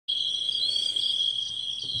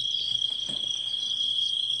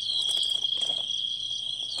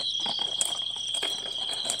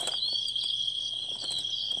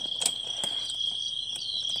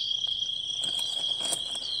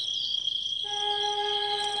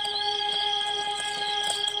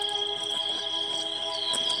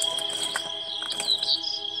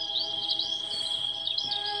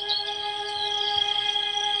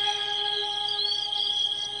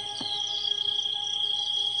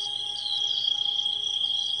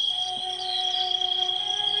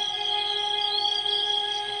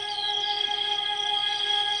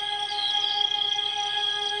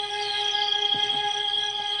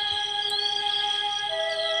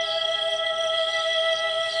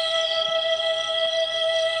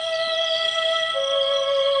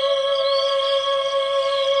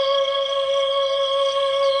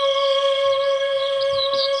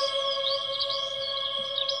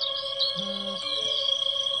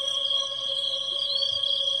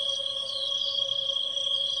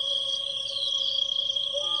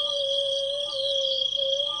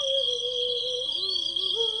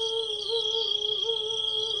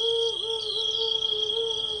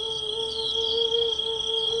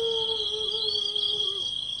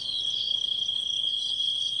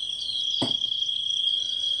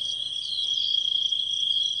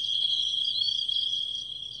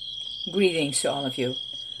Greetings to all of you,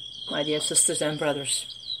 my dear sisters and brothers,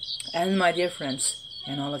 and my dear friends,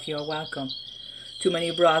 and all of you are welcome to my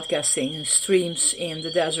new broadcasting streams in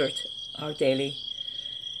the desert, our daily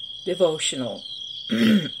devotional.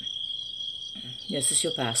 This is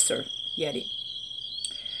your pastor, Yeti.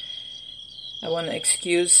 I want to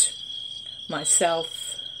excuse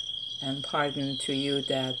myself and pardon to you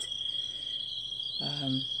that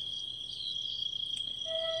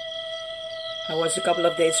I was a couple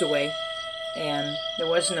of days away and there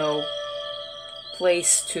was no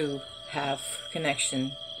place to have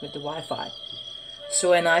connection with the Wi-Fi.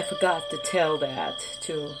 So, and I forgot to tell that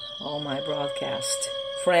to all my broadcast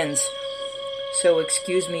friends. So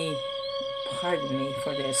excuse me, pardon me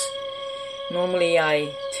for this. Normally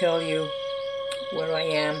I tell you where I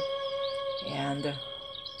am, and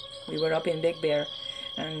we were up in Big Bear,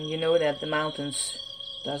 and you know that the mountains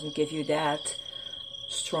doesn't give you that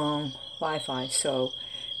strong Wi-Fi, so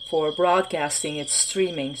for broadcasting it's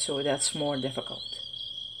streaming, so that's more difficult.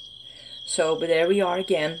 So, but there we are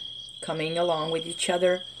again, coming along with each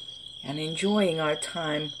other and enjoying our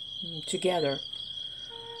time together.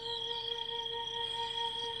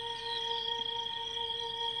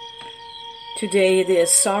 Today it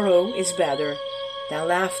is sorrow is better than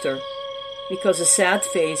laughter, because a sad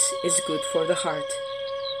face is good for the heart.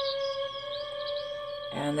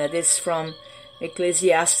 And that is from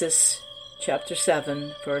Ecclesiastes chapter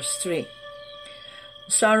 7, verse 3.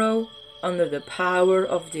 Sorrow, under the power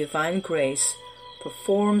of divine grace,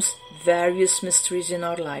 performs various mysteries in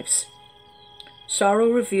our lives. Sorrow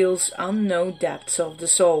reveals unknown depths of the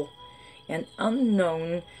soul and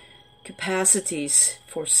unknown capacities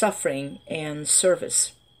for suffering and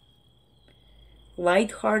service.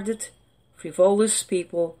 Light-hearted, frivolous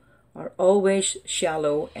people are always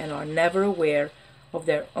shallow and are never aware of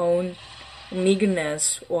their own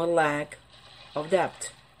meagerness or lack of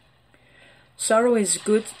depth. Sorrow is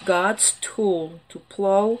God's tool to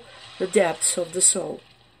plow the depths of the soul,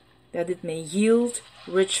 that it may yield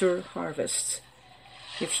richer harvests.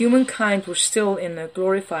 If humankind were still in a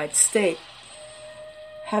glorified state,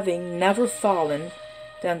 having never fallen,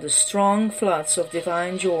 then the strong floods of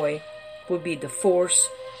divine joy would be the force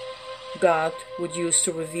God would use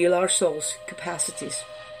to reveal our soul's capacities.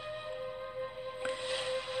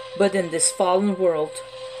 But in this fallen world,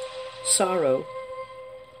 sorrow,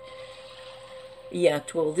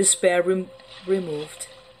 yet will despair removed,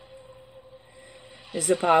 is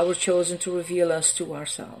the power chosen to reveal us to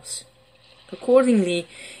ourselves. Accordingly,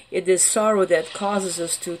 it is sorrow that causes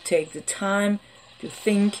us to take the time to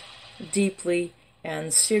think deeply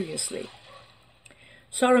and seriously.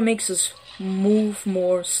 Sorrow makes us move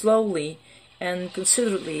more slowly and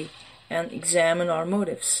considerately and examine our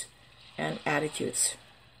motives and attitudes.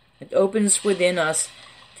 It opens within us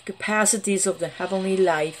the capacities of the heavenly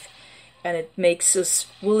life, and it makes us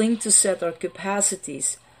willing to set our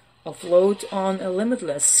capacities afloat on a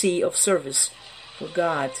limitless sea of service for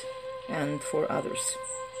God and for others.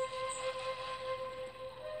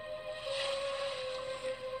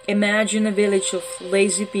 Imagine a village of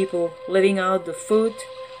lazy people living at the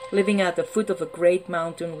foot of a great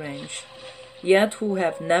mountain range, yet who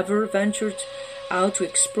have never ventured out to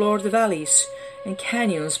explore the valleys and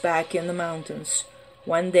canyons back in the mountains.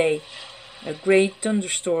 One day, a great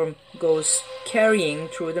thunderstorm goes carrying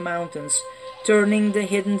through the mountains, turning the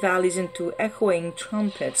hidden valleys into echoing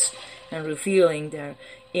trumpets and revealing their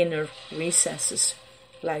inner recesses,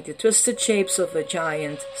 like the twisted shapes of a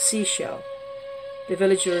giant seashell. The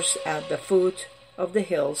villagers at the foot of the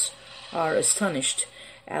hills are astonished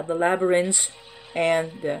at the labyrinths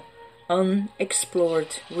and the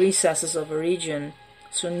unexplored recesses of a region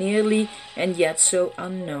so nearly and yet so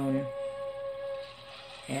unknown.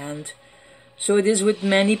 And so it is with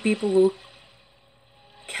many people who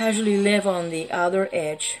casually live on the other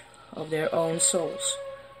edge of their own souls,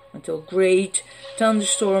 until great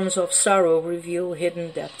thunderstorms of sorrow reveal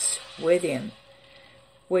hidden depths within,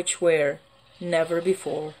 which were never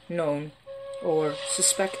before known or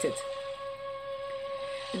suspected.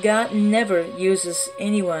 God never uses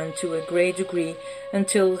anyone to a great degree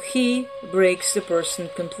until he breaks the person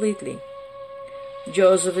completely.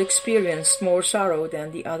 Joseph experienced more sorrow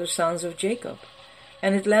than the other sons of Jacob,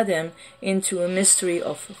 and it led him into a mystery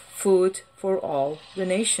of food for all the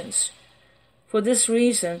nations. For this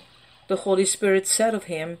reason, the Holy Spirit said of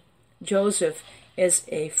him, Joseph is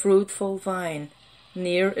a fruitful vine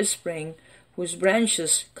near a spring whose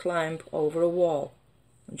branches climb over a wall.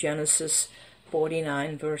 Genesis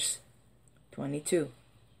 49, verse 22.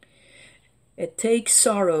 It takes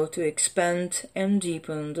sorrow to expand and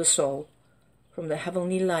deepen the soul from the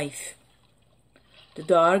heavenly life. The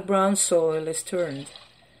dark brown soil is turned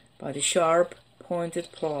by the sharp,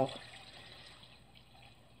 pointed plow.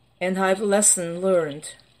 And I've a lesson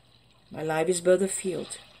learned. My life is but a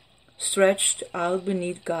field, stretched out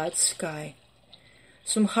beneath God's sky,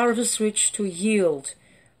 some harvest rich to yield,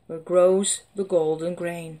 where grows the golden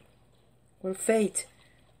grain, where faith,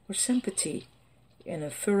 where sympathy, in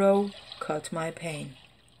a furrow cut my pain.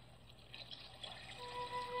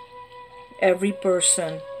 Every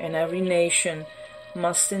person and every nation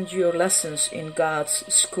must endure lessons in God's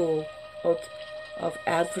school of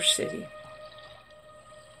adversity.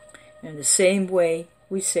 In the same way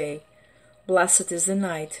we say, "Blessed is the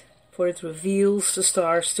night, for it reveals the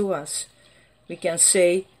stars to us," we can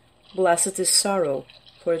say, "Blessed is sorrow,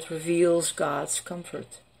 for it reveals God's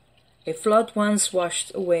comfort." A flood once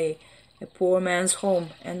washed away a poor man's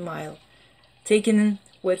home and mile, taking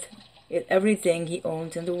with it everything he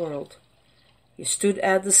owned in the world. He stood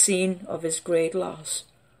at the scene of his great loss,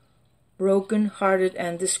 broken-hearted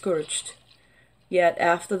and discouraged. Yet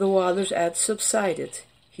after the waters had subsided,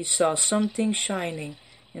 he saw something shining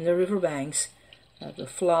in the riverbanks that the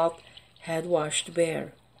flood had washed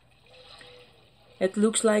bare. "It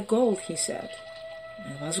looks like gold," he said.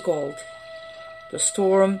 It was gold. The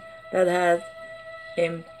storm that had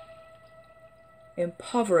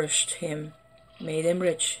impoverished him made him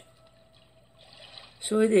rich.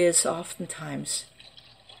 So it is oftentimes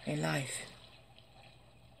in life.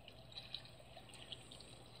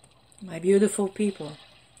 My beautiful people,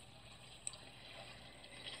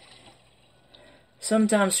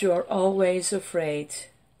 sometimes you are always afraid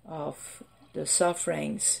of the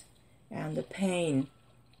sufferings and the pain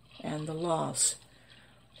and the loss.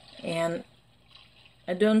 And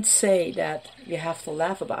I don't say that you have to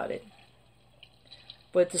laugh about it,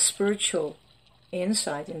 but the spiritual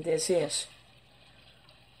insight in this is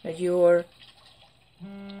that you're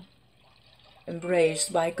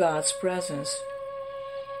embraced by God's presence,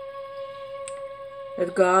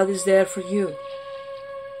 that God is there for you,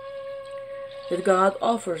 that God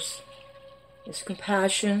offers His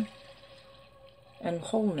compassion and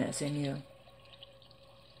wholeness in you.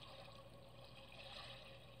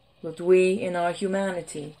 But we in our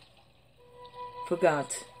humanity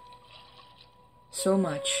forgot so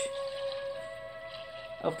much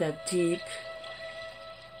of that deep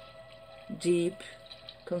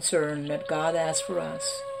concern that God has for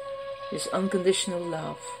us, His unconditional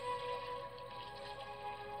love.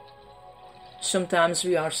 Sometimes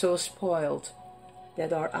we are so spoiled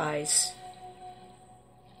that our eyes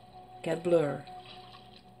get blurred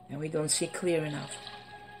and we don't see clear enough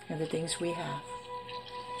in the things we have.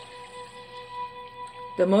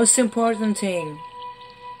 The most important thing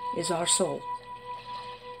is our soul,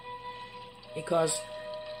 because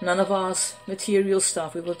none of us material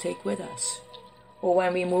stuff we will take with us, or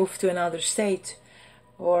when we move to another state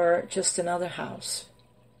or just another house.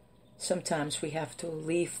 Sometimes we have to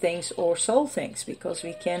leave things or soul things because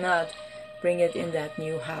we cannot bring it in that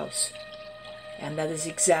new house. And that is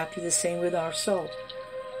exactly the same with our soul.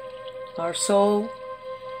 Our soul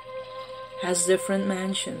has different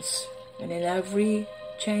mansions, and in every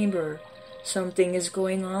chamber something is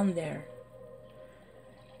going on there.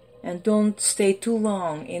 And don't stay too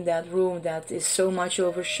long in that room that is so much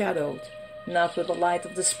overshadowed, not with the light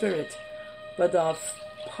of the Spirit, but of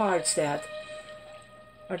parts that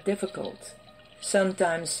are difficult.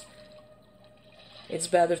 Sometimes it's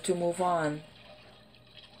better to move on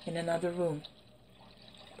in another room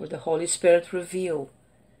where the Holy Spirit reveal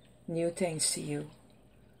new things to you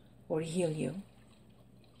or heal you.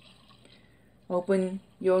 Open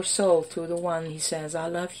your soul to the one. He says, "I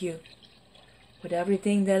love you with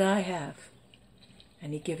everything that I have,"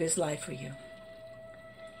 and He gave His life for you.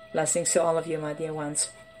 Blessings to all of you, my dear ones.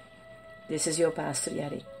 This is your Pastor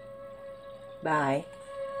Yeti. Bye.